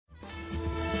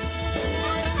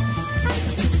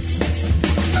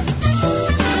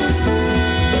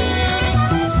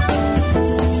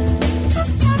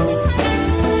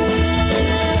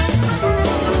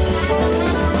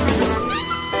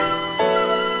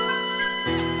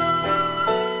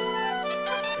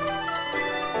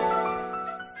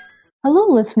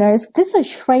listeners. This is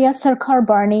Shreya Sarkar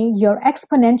Barney, your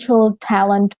Exponential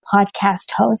Talent podcast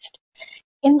host.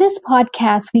 In this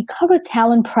podcast, we cover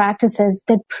talent practices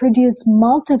that produce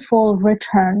multiple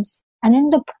returns and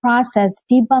in the process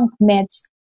debunk myths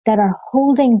that are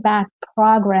holding back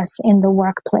progress in the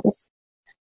workplace.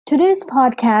 Today's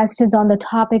podcast is on the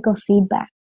topic of feedback.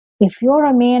 If you're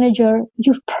a manager,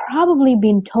 you've probably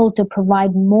been told to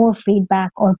provide more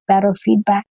feedback or better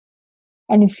feedback.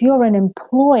 And if you're an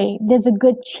employee, there's a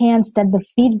good chance that the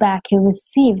feedback you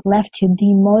received left you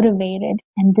demotivated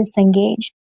and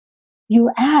disengaged.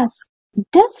 You ask,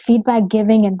 does feedback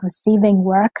giving and receiving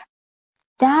work?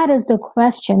 That is the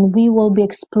question we will be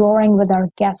exploring with our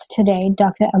guest today,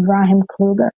 Dr. Avraham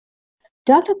Kluger.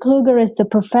 Dr. Kluger is the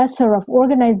professor of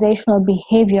organizational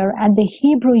behavior at the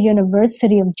Hebrew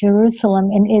University of Jerusalem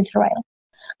in Israel.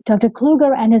 Dr.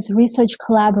 Kluger and his research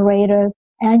collaborator,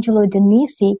 Angelo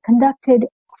Danesi, conducted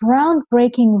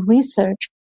groundbreaking research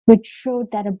which showed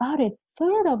that about a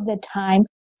third of the time,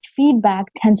 feedback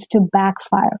tends to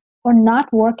backfire or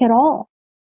not work at all.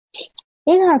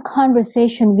 In our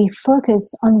conversation, we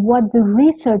focus on what the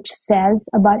research says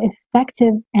about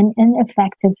effective and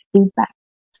ineffective feedback.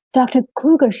 Dr.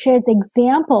 Kluger shares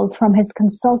examples from his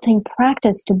consulting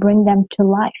practice to bring them to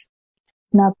life.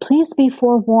 Now, please be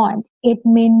forewarned, it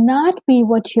may not be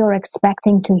what you're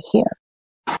expecting to hear.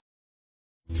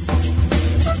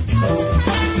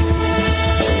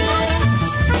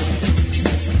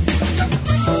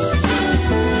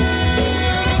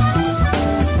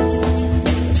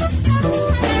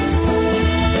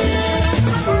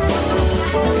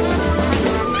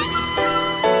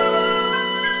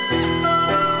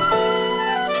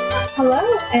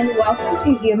 Hello, and welcome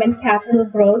to Human Capital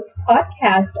Growth's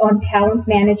podcast on talent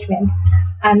management.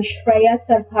 I'm Shreya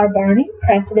Sarkar Barney,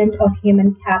 president of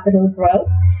Human Capital Growth,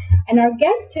 and our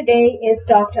guest today is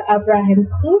Dr. Avraham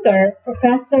Kluger,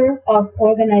 professor of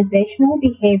organizational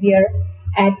behavior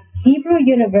at Hebrew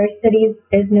University's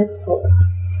Business School.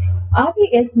 Avi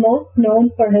is most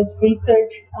known for his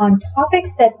research on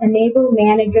topics that enable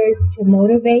managers to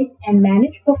motivate and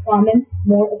manage performance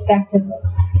more effectively.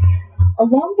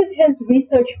 Along with his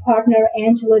research partner,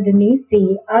 Angelo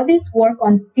Danesi, Avi's work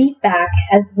on feedback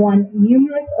has won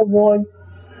numerous awards,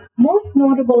 most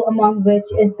notable among which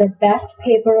is the Best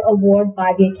Paper Award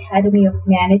by the Academy of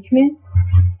Management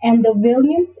and the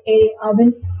Williams A.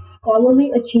 Ovens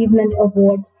Scholarly Achievement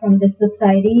Award from the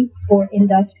Society for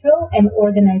Industrial and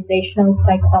Organizational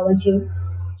Psychology.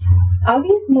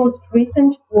 Avi's most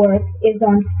recent work is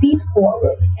on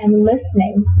feed-forward and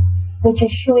listening, which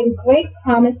is showing great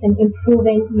promise in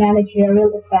improving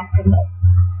managerial effectiveness.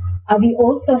 Avi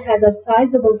also has a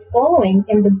sizable following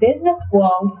in the business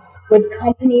world, with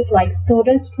companies like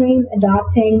SodaStream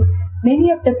adopting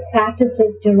many of the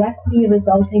practices directly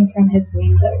resulting from his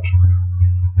research.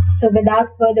 So without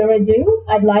further ado,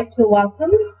 I'd like to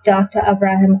welcome Dr.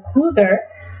 Avraham Kluger,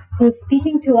 who's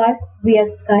speaking to us via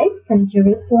Skype from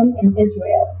Jerusalem in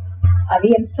Israel.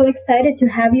 Avi, I'm so excited to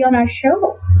have you on our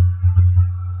show.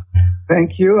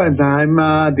 Thank you, and I'm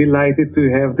delighted to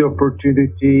have the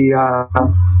opportunity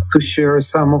to share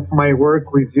some of my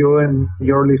work with you and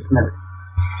your listeners.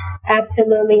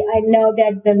 Absolutely. I know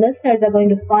that the listeners are going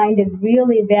to find it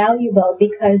really valuable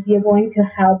because you're going to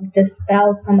help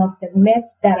dispel some of the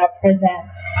myths that are present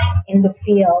in the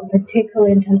field,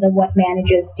 particularly in terms of what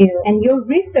managers do. And your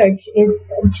research is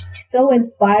so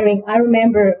inspiring. I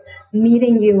remember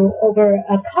meeting you over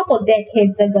a couple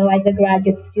decades ago as a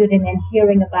graduate student and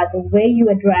hearing about the way you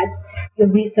address your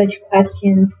research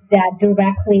questions that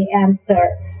directly answer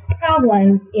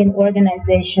problems in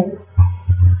organizations.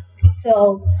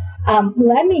 So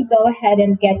let me go ahead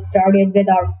and get started with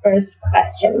our first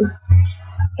question.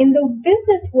 In the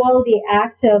business world, the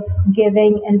act of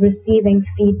giving and receiving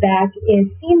feedback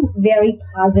is seen very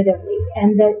positively,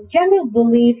 and the general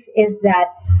belief is that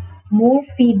more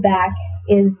feedback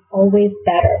is always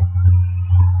better.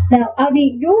 Now,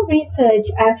 Avi, your research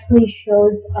actually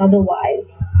shows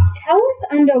otherwise. Tell us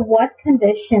under what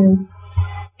conditions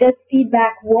does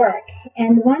feedback work,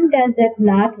 and when does it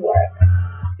not work?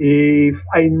 If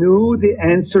I knew the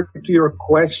answer to your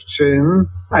question,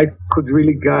 I could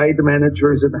really guide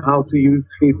managers on how to use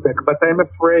feedback. But I'm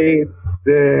afraid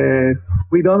that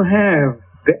we don't have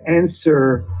the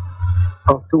answer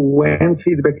to when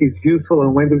feedback is useful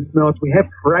and when it's not. We have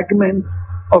fragments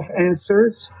of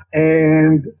answers,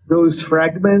 and those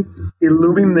fragments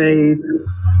illuminate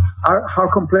how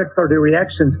complex are the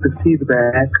reactions to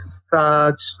feedback,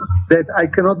 such that I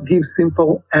cannot give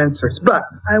simple answers. But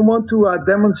I want to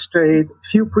demonstrate a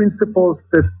few principles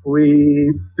that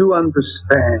we do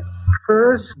understand.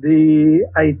 First, the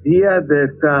idea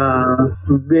that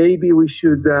maybe we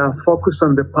should focus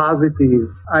on the positive,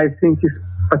 I think is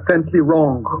patently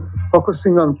wrong.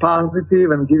 Focusing on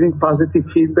positive and giving positive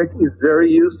feedback is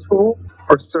very useful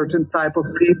for certain type of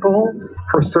people,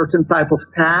 for certain type of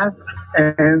tasks,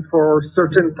 and for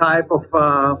certain type of,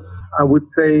 I would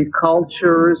say,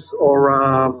 cultures or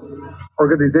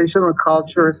organizational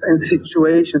cultures and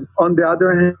situations. On the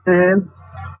other hand,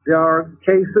 there are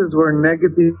cases where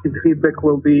negative feedback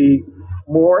will be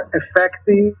more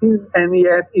effective and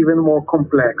yet even more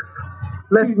complex.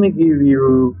 Let me give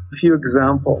you a few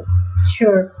examples.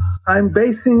 Sure. I'm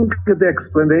basing the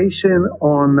explanation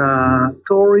on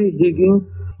Tori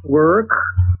Higgins' work.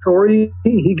 Tori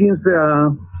Higgins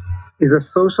is a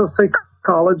social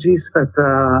psychologist at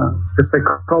the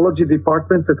psychology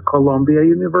department at Columbia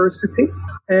University.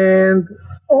 And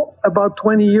about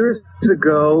 20 years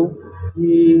ago,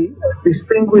 he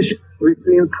distinguished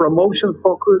between promotion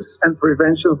focus and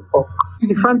prevention focus.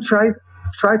 If I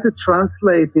try to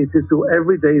translate it into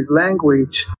everyday's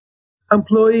language,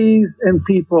 employees and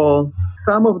people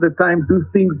some of the time do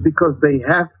things because they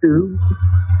have to,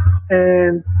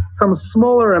 and some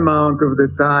smaller amount of the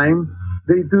time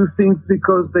they do things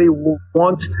because they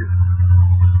want to.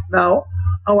 Now,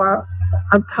 our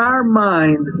entire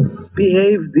mind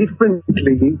behaves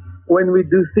differently when we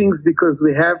do things because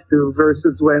we have to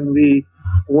versus when we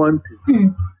want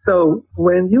to. So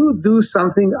when you do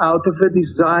something out of a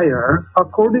desire,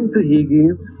 according to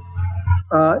Higgins,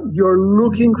 you're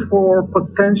looking for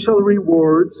potential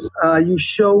rewards, you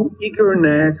show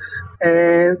eagerness,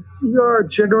 and you're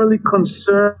generally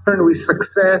concerned with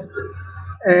success,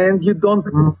 and you don't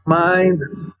mind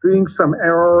doing some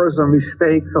errors or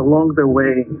mistakes along the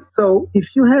way. So if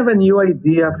you have a new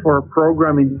idea for a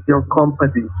program in your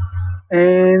company,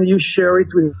 and you share it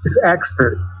with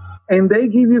experts, and they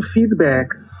give you feedback,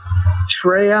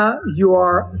 Shreya, you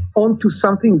are onto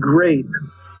something great.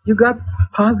 You got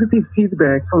positive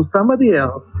feedback from somebody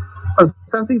else on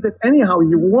something that anyhow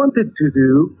you wanted to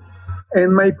do,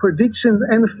 and my predictions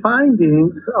and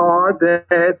findings are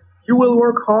that you will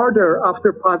work harder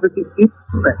after positive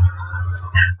feedback.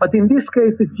 But in this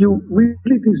case, if you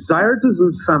really desire to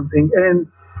do something and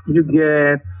you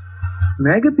get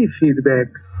negative feedback,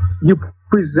 you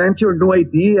present your new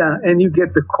idea and you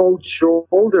get the cold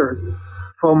shoulder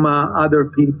from other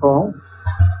people,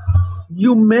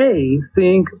 you may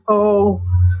think, oh,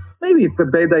 maybe it's a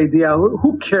bad idea.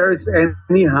 Who cares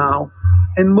anyhow?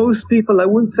 And most people, I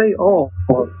wouldn't say all,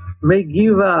 may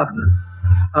give up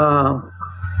a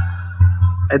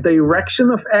direction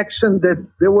of action that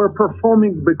they were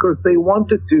performing because they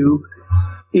wanted to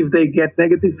if they get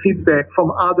negative feedback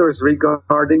from others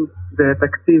regarding that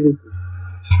activity.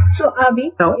 So,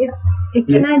 Avi,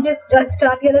 can I just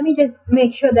stop here? Let me just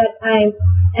make sure that I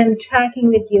am tracking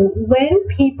with you. When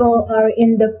people are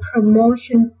in the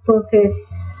promotion focus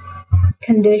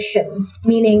condition,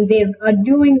 meaning they are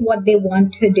doing what they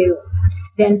want to do,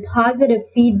 then positive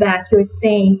feedback, you're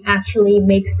saying, actually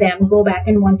makes them go back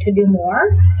and want to do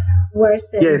more,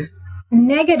 versus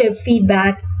negative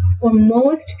feedback for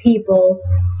most people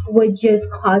would just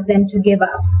cause them to give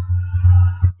up.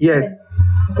 Yes.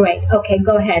 Great. Okay,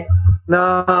 go ahead.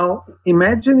 Now,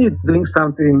 imagine you're doing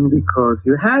something because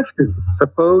you have to.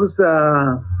 Suppose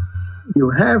you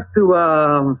have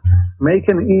to make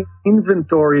an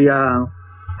inventory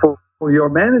for your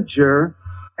manager,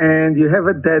 and you have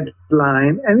a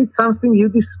deadline, and it's something you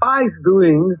despise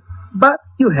doing, but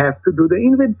you have to do the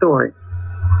inventory.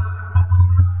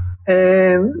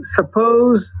 And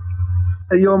suppose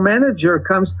your manager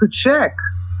comes to check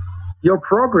your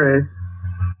progress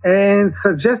and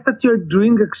suggest that you're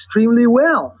doing extremely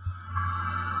well.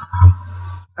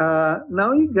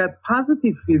 Now you got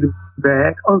positive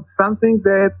feedback on something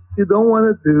that you don't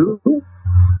want to do.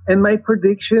 And my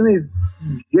prediction is,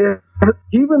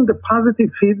 given the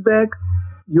positive feedback,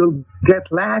 you'll get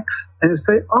lax and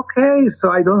say, okay,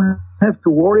 so I don't have to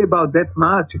worry about that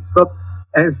much. It's not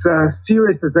as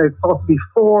serious as I thought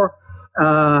before.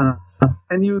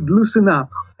 And you'd loosen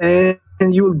up and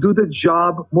you'll do the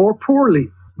job more poorly.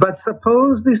 But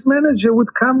suppose this manager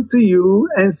would come to you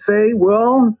and say,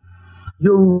 well,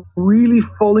 you're really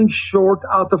falling short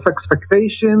out of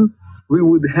expectation. We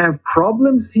would have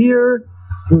problems here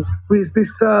with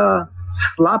this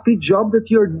sloppy job that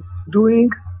you're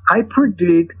doing. I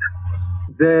predict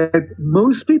that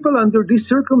most people under these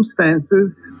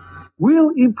circumstances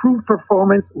will improve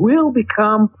performance, will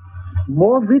become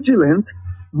more vigilant,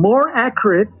 more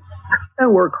accurate,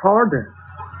 and work harder.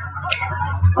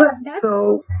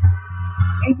 So,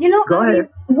 you know, go ahead.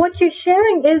 What you're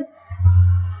sharing is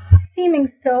seeming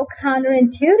so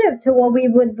counterintuitive to what we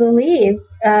would believe,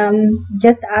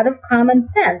 just out of common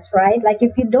sense, right? Like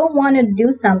if you don't want to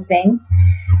do something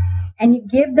and you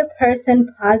give the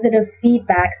person positive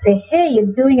feedback, say, hey,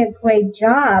 you're doing a great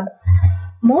job,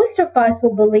 most of us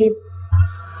will believe,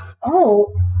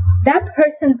 oh, that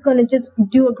person's going to just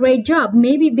do a great job.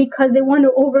 Maybe because they want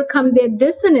to overcome their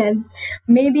dissonance,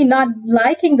 maybe not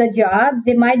liking the job.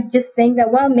 They might just think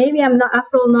that, well, maybe I'm not,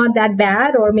 after all, not that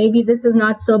bad, or maybe this is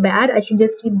not so bad. I should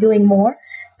just keep doing more.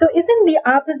 So isn't the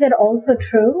opposite also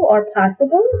true or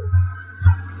possible?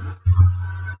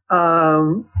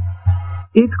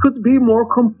 It could be more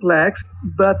complex,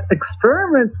 but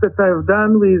experiments that I've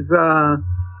done with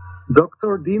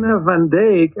Dr. Dina Van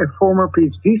Dijk, a former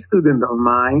PhD student of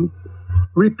mine,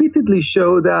 repeatedly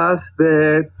showed us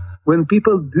that when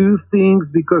people do things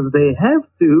because they have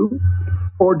to,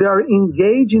 or they are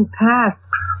engaged in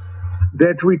tasks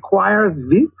that requires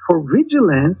for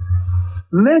vigilance,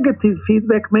 negative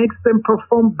feedback makes them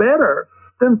perform better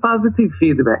than positive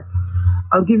feedback.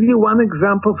 I'll give you one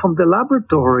example from the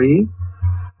laboratory.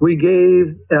 We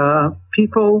gave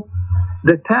people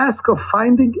the task of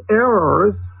finding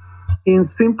errors in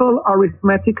simple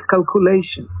arithmetic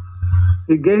calculation.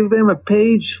 We gave them a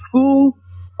page full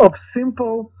of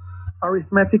simple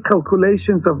arithmetic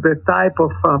calculations of the type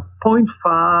of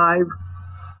 0.5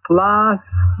 plus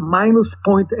minus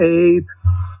 0.8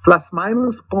 plus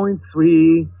minus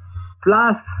 0.3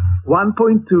 plus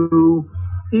 1.2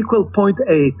 equal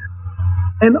 0.8.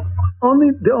 And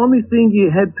the only thing you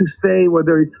had to say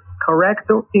whether it's correct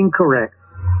or incorrect.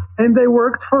 And they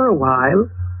worked for a while.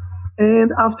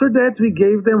 And after that, we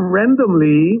gave them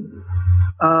randomly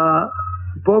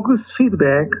bogus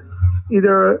feedback.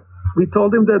 Either we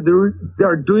told them that they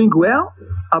are doing well,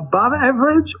 above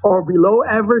average, or below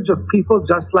average of people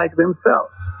just like themselves.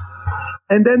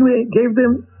 And then we gave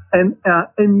them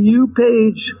a new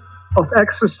page of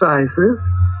exercises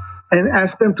and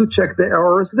asked them to check the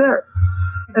errors there.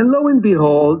 And lo and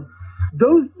behold,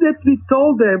 those that we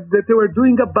told them that they were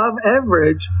doing above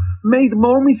average made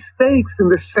more mistakes in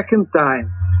the second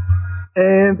time.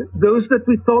 And those that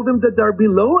we told them that are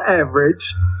below average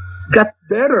got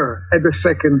better at the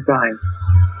second time.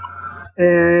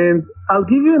 And I'll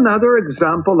give you another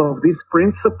example of this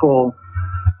principle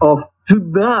of do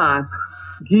not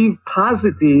give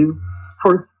positive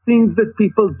for things that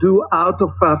people do out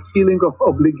of a feeling of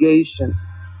obligation.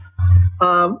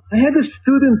 I had a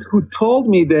student who told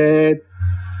me that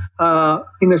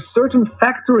in a certain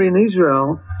factory in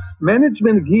Israel,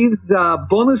 management gives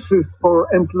bonuses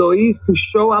for employees to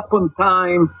show up on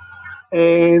time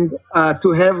and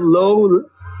to have low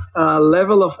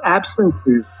level of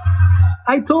absences.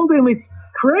 I told him it's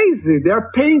crazy.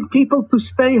 They're paying people to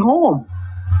stay home.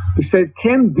 He said,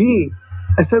 can be.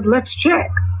 I said, let's check.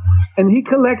 And he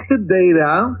collected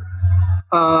data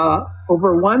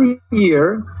over 1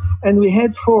 year, and we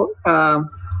had for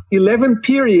 11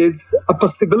 periods a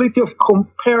possibility of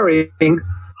comparing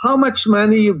how much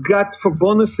money you got for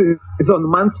bonuses on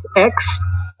month X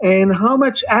and how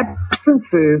much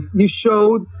absences you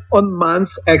showed on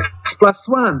months X plus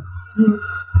 1. Mm-hmm.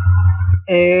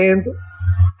 And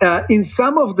in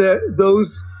some of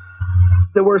those,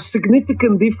 there were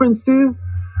significant differences,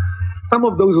 some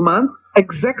of those months,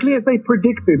 exactly as I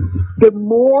predicted. The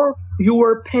more you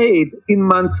were paid in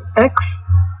months X,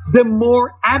 the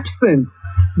more absent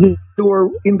you were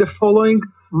in the following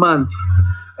month.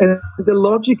 And the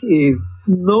logic is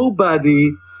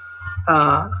nobody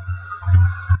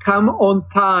come on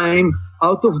time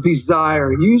out of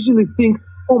desire. You usually think,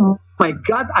 oh my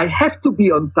God, I have to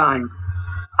be on time.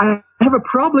 I have a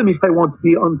problem if I want to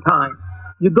be on time.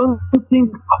 You don't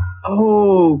think,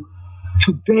 oh,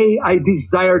 today I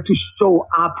desire to show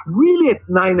up really at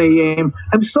 9 a.m.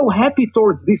 I'm so happy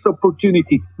towards this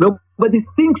opportunity. Nobody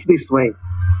thinks this way.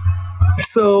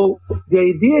 So the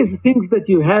idea is things that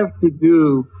you have to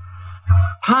do.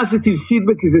 Positive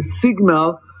feedback is a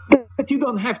signal that you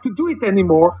don't have to do it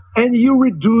anymore and you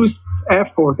reduce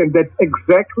effort. And that's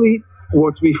exactly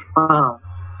what we found.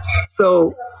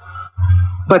 So,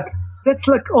 but that's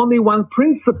like only one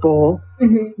principle.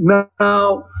 Mm-hmm.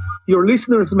 Now, your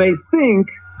listeners may think,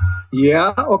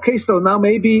 yeah, okay, so now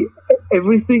maybe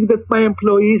everything that my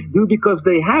employees do because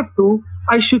they have to,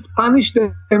 I should punish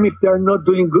them if they're not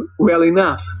doing well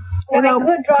enough. Well, I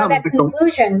could draw that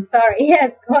conclusion. Sorry.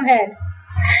 Yes, go ahead.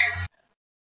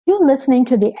 You're listening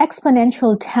to the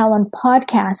Exponential Talent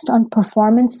Podcast on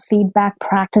performance feedback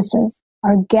practices.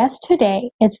 Our guest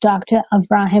today is Dr.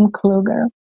 Avraham Kluger.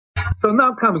 So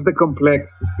now comes the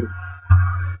complexity.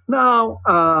 Now,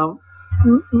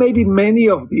 maybe many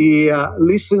of the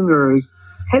listeners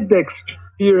had the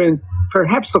experience,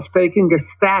 perhaps of taking a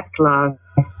stat class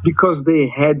because they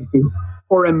had to,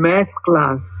 or a math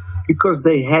class because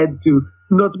they had to,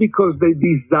 not because they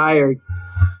desired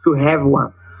to have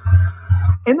one.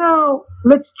 And now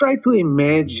let's try to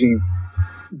imagine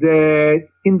that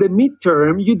in the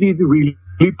midterm you did really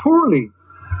poorly.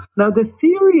 Now the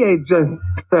theory I just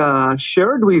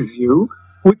shared with you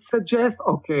would suggest,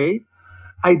 okay,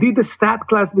 I did a stat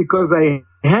class because I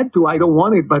had to. I don't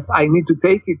want it, but I need to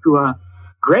take it to a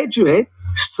graduate.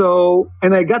 So,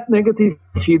 and I got negative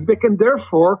feedback, and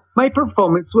therefore my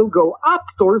performance will go up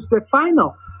towards the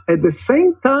finals. At the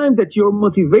same time that your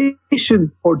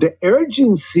motivation or the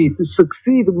urgency to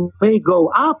succeed may go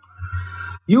up,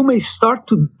 you may start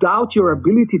to doubt your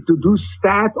ability to do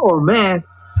stat or math,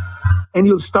 and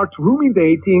you'll start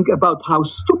ruminating about how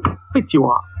stupid you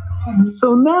are.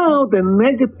 So now the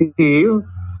negative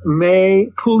may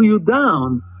pull you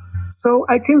down. So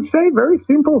I can say very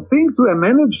simple thing to a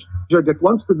manager that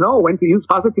wants to know when to use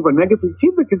positive or negative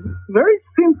feedback. It's very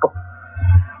simple.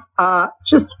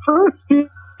 Just first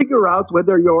figure out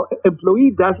whether your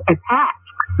employee does a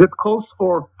task that calls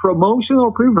for promotion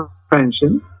or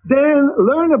prevention. Then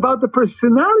learn about the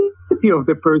personality of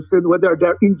the person, whether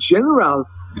they're in general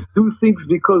do things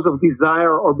because of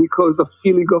desire or because of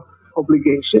feeling of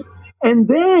obligation. And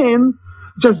then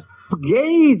just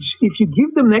gauge, if you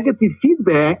give them negative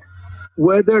feedback,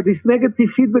 whether this negative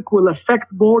feedback will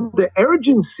affect more the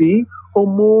urgency or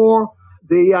more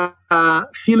the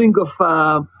feeling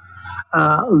of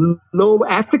low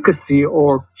efficacy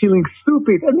or feeling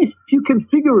stupid. And if you can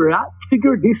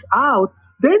figure this out,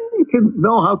 then you can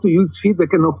know how to use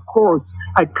feedback. And of course,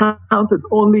 I counted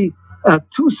only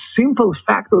two simple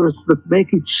factors that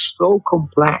make it so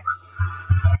complex.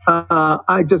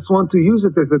 I just want to use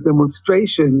it as a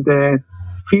demonstration that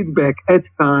feedback at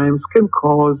times can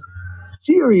cause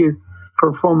serious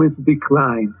performance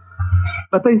decline.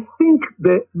 But I think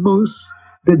the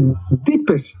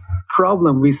deepest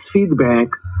problem with feedback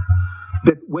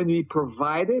that when we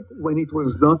provide it, when it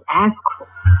was not asked for.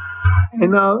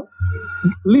 And now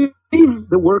leave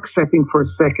the work setting for a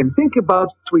second. Think about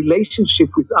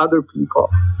relationships with other people.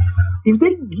 If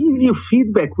they give you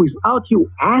feedback without you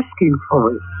asking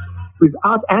for it,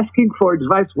 without asking for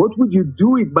advice, what would you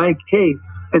do in my case?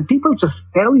 And people just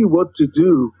tell you what to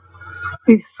do.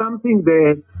 It's something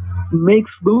that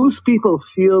makes most people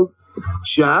feel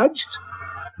judged,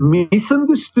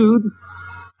 misunderstood,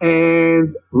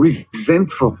 and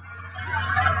resentful.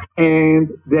 And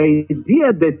the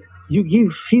idea that you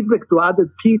give feedback to other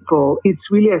people,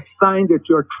 it's really a sign that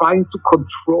you're trying to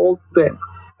control them.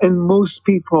 And most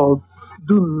people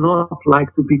do not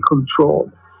like to be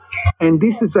controlled. And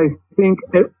this is, I think,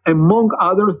 among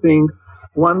other things,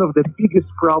 one of the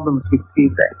biggest problems with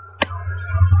feedback.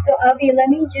 So, Avi, let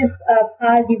me just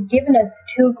pause. You've given us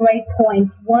two great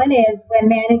points. One is when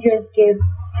managers give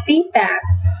feedback,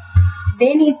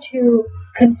 they need to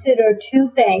consider two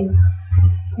things.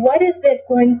 What is it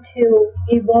going to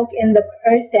evoke in the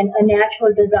person? A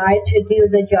natural desire to do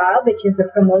the job, which is the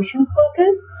promotion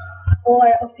focus, or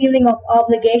a feeling of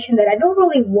obligation that I don't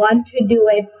really want to do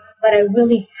it, but I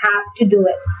really have to do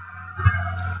it.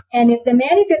 And if the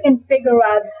manager can figure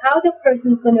out how the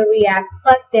person's going to react,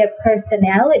 plus their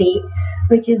personality,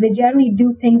 which is they generally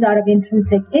do things out of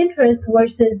intrinsic interest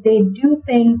versus they do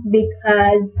things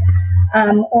because,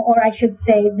 or I should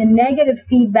say, the negative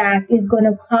feedback is going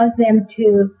to cause them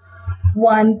to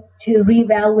want to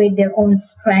reevaluate their own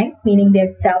strengths, meaning their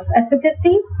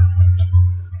self-efficacy.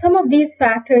 Some of these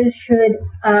factors should,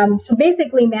 so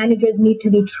basically managers need to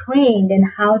be trained in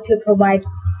how to provide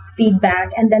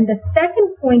feedback. And then the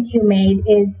second point you made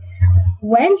is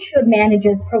when should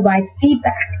managers provide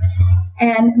feedback?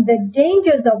 And the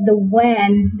dangers of the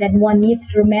when that one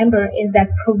needs to remember is that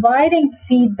providing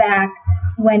feedback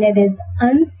when it is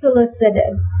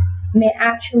unsolicited may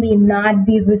actually not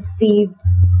be received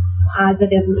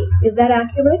positively. Is that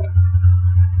accurate?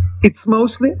 It's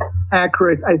mostly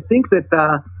accurate. I think that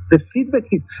the feedback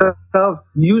itself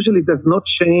usually does not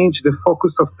change the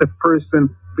focus of the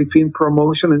person between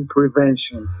promotion and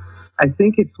prevention. I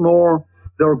think it's more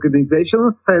the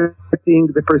organizational setting,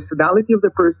 the personality of the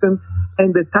person,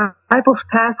 and the type of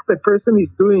task the person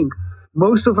is doing.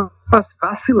 Most of us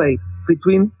vacillate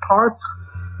between parts,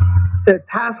 the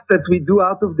task that we do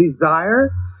out of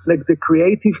desire, like the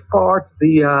creative part,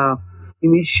 the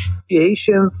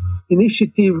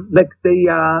initiative, like they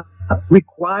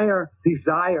require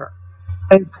desire.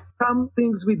 And some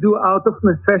things we do out of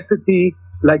necessity,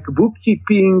 like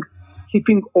bookkeeping,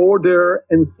 keeping order,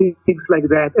 and things like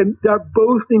that. And they're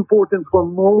both important for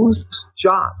most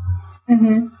jobs.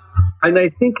 Mm-hmm. And I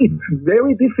think it's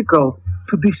very difficult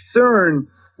to discern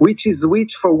which is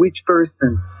which for which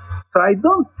person. So I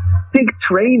don't think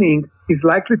training is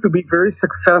likely to be very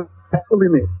successful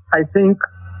in it. I think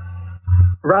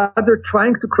rather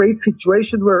trying to create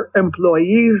situations where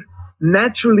employees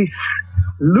naturally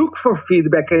look for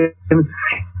feedback and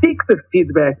seek the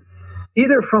feedback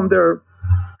either from their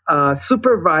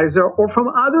supervisor or from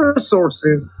other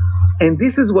sources. And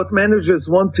this is what managers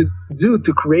want to do,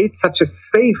 to create such a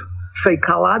safe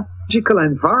psychological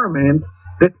environment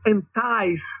that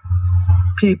entice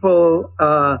people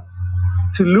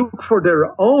to look for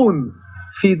their own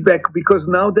feedback, because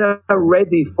now they are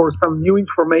ready for some new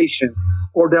information,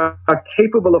 or they are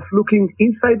capable of looking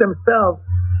inside themselves,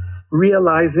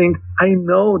 realizing, I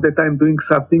know that I'm doing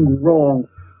something wrong,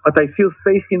 but I feel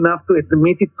safe enough to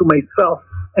admit it to myself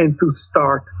and to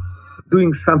start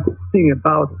doing something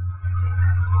about it.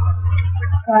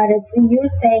 Got it. So you're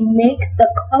saying make the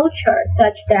culture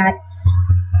such that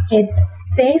it's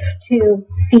safe to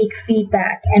seek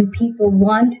feedback and people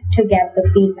want to get the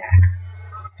feedback.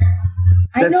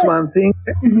 That's one thing.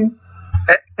 Mm-hmm.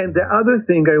 And the other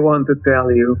thing I want to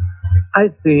tell you, I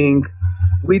think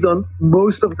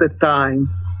most of the time,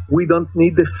 we don't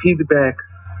need the feedback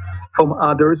from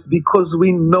others because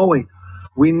we know it.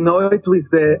 We know it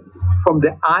from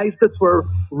the eyes that were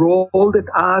rolled at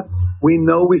us. We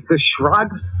know with the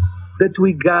shrugs that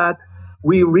we got.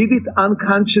 We read it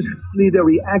unconsciously, the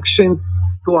reactions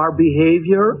to our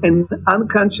behavior, and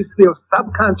unconsciously or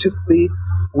subconsciously,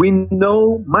 we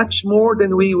know much more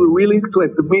than we were willing to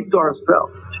admit to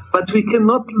ourselves. But we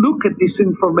cannot look at this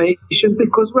information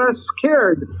because we're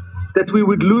scared that we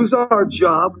would lose our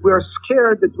job. We are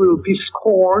scared that we will be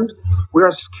scorned. We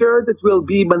are scared that we'll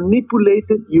be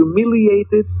manipulated,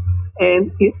 humiliated.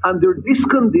 And under this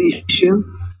condition,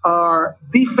 our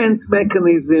defense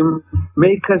mechanism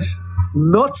make us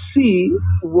not see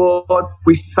what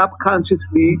we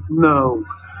subconsciously know.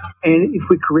 And if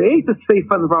we create a safe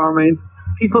environment,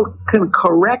 people can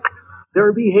correct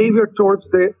their behavior towards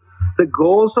the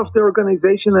goals of the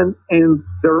organization and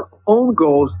their own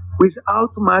goals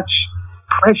without much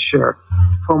pressure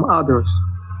from others.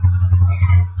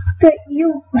 So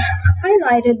you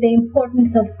highlighted the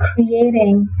importance of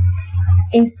creating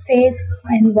a safe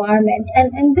environment.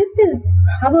 And this is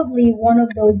probably one of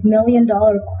those $1 million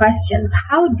questions.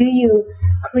 How do you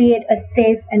create a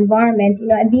safe environment?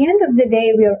 At the end of the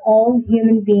day, we are all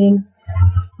human beings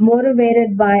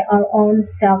motivated by our own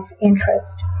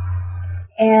self-interest.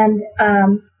 And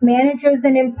managers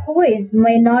and employees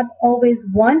may not always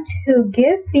want to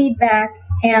give feedback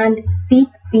and seek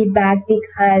feedback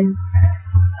because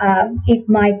it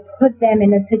might put them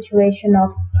in a situation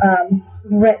of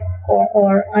risk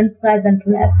or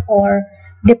unpleasantness, or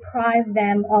deprive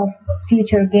them of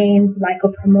future gains like a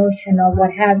promotion or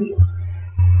what have you.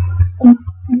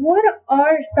 What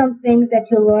are some things that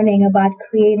you're learning about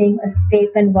creating a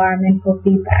safe environment for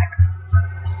feedback?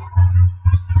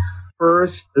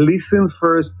 First, listen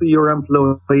first to your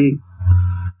employees.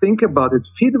 Think about it.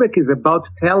 Feedback is about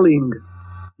telling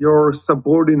your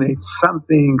subordinates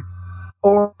something,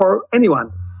 or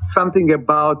anyone, something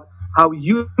about how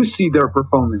you see their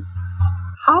performance.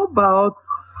 How about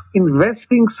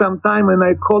investing some time, and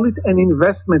I call it an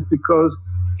investment because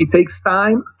it takes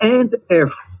time and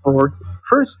effort,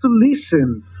 first to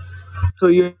listen to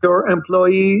your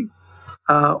employee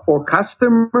or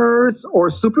customers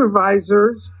or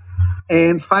supervisors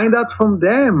and find out from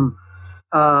them,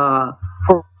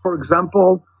 for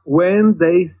example, when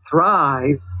they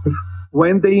thrive,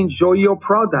 when they enjoy your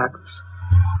products,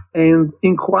 and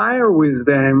inquire with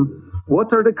them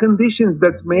what are the conditions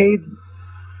that made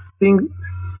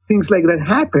things like that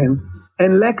happen,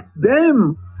 and let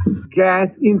them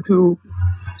get into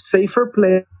safer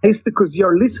place because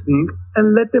you're listening,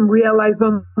 and let them realize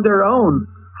on their own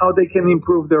how they can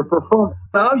improve their performance.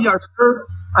 Now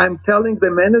I'm telling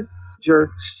the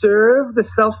manager, serve the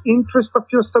self-interest of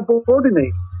your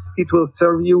subordinates. It will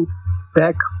serve you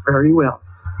back very well.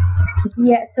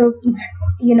 Yeah, so,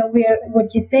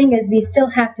 what you're saying is we still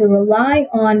have to rely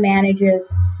on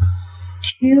managers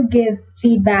to give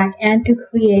feedback and to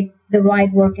create the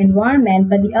right work environment.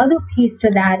 But the other piece to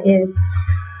that is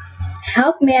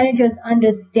help managers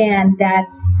understand that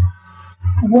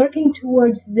working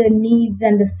towards the needs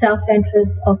and the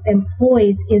self-interest of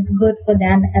employees is good for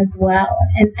them as well.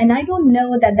 And I don't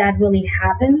know that really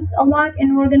happens a lot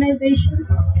in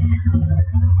organizations.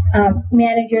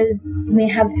 Managers may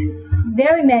have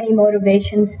very many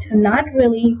motivations to not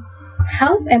really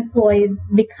help employees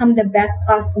become the best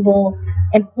possible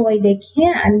employee they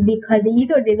can, because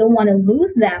either they don't want to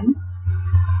lose them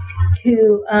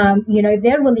to, if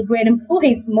they're really great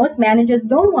employees, most managers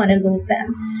don't want to lose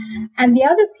them. And the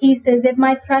other piece is it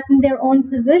might threaten their own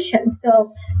position.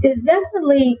 So there's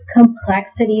definitely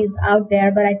complexities out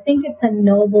there, but I think it's a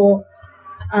noble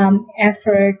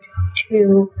effort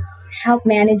to help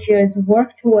managers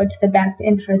work towards the best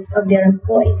interests of their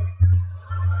employees.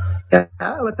 Yeah,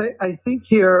 but I think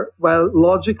here, well,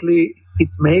 logically, it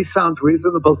may sound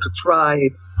reasonable to try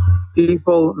it.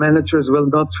 Managers will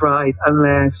not try it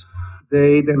unless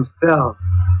they themselves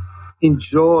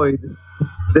enjoyed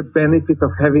the benefit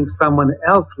of having someone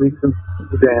else listen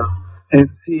to them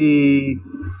and see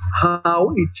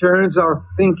how it turns our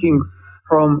thinking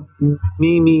from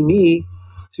me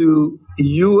to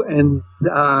you and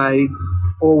I,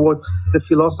 or what the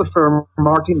philosopher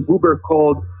Martin Buber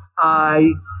called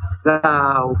I,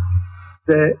 thou.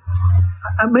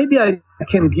 Maybe I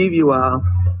can give you a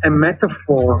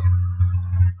metaphor.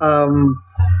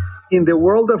 In the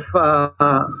world of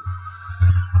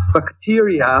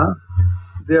bacteria,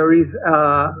 there is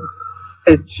a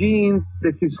gene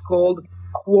that is called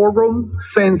quorum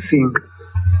sensing.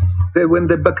 That when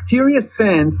the bacteria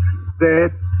sense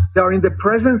that they are in the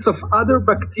presence of other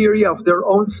bacteria of their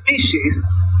own species,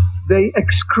 they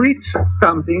excrete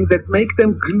something that make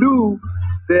them glue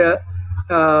the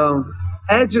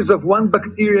edges of one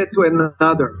bacteria to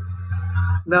another.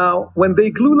 Now, when they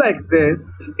glue like this,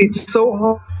 it's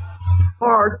so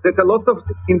hard that a lot of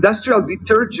industrial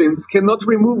detergents cannot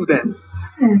remove them.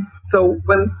 So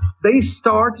when they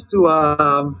start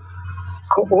to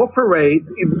cooperate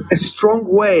in a strong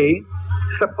way,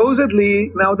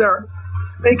 supposedly now they're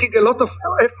making a lot of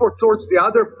effort towards the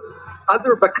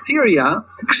other bacteria,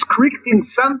 excreting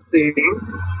something.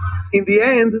 In the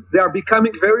end, they are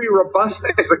becoming very robust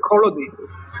as a colony.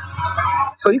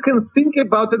 So you can think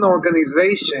about an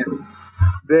organization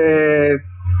that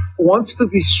wants to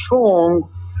be strong.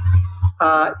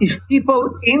 If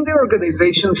people in the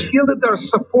organization feel that they're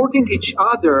supporting each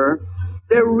other,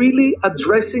 they're really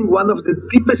addressing one of the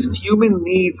deepest human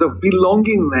needs of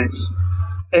belongingness.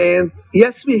 And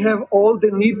yes, we have all the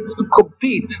need to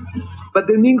compete, but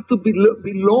the need to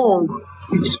belong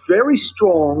is very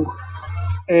strong.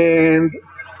 And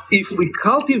if we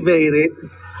cultivate it,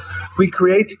 we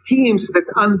create teams that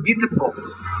are unbeatable.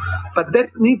 But that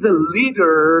needs a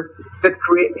leader that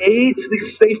creates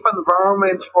this safe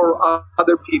environment for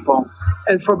other people.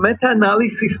 And for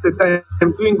meta-analysis that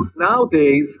I'm doing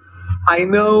nowadays, I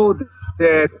know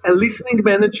that a listening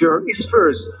manager is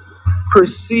first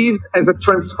perceived as a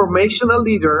transformational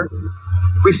leader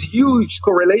with huge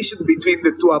correlation between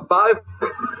the two, above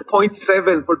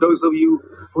 0.7 for those of you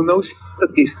who know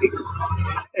statistics.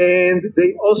 And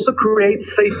they also create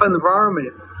safe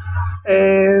environments.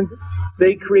 And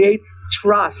they create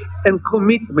trust and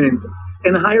commitment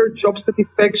and higher job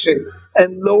satisfaction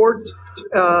and lower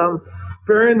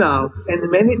burnout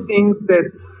and many things that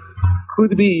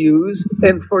could be used.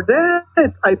 And for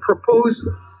that, I propose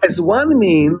as one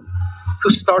mean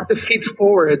to start the feed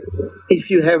forward if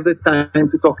you have the time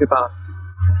to talk about it.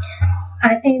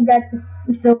 I think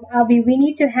so, Albi, we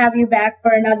need to have you back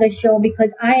for another show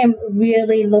because I am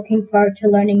really looking forward to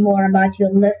learning more about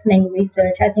your listening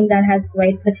research. I think that has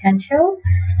great potential,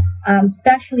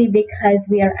 especially because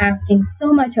we are asking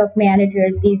so much of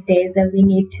managers these days that we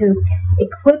need to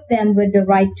equip them with the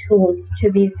right tools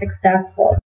to be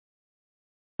successful.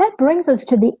 That brings us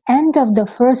to the end of the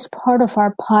first part of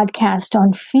our podcast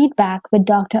on feedback with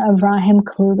Dr. Avraham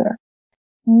Kluger.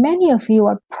 Many of you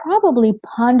are probably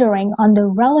pondering on the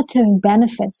relative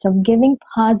benefits of giving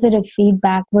positive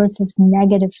feedback versus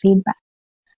negative feedback.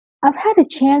 I've had a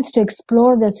chance to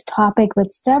explore this topic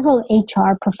with several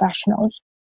HR professionals.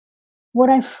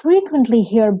 What I frequently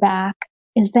hear back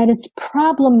is that it's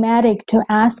problematic to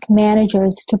ask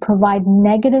managers to provide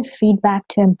negative feedback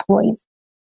to employees.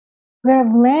 Where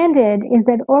I've landed is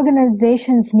that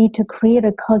organizations need to create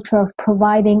a culture of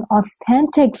providing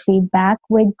authentic feedback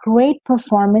where great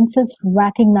performance is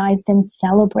recognized and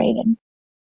celebrated.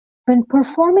 When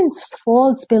performance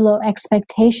falls below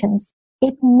expectations,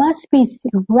 it must be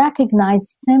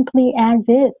recognized simply as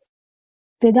is,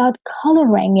 without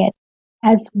coloring it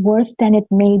as worse than it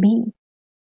may be.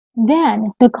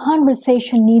 Then the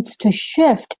conversation needs to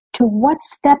shift to what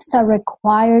steps are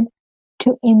required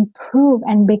to improve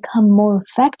and become more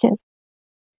effective.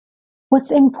 What's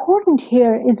important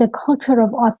here is a culture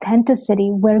of authenticity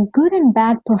where good and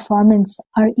bad performance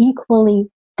are equally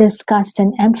discussed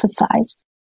and emphasized.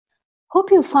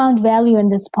 Hope you found value in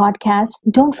this podcast.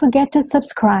 Don't forget to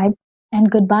subscribe,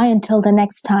 and goodbye until the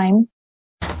next time.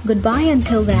 Goodbye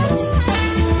until then.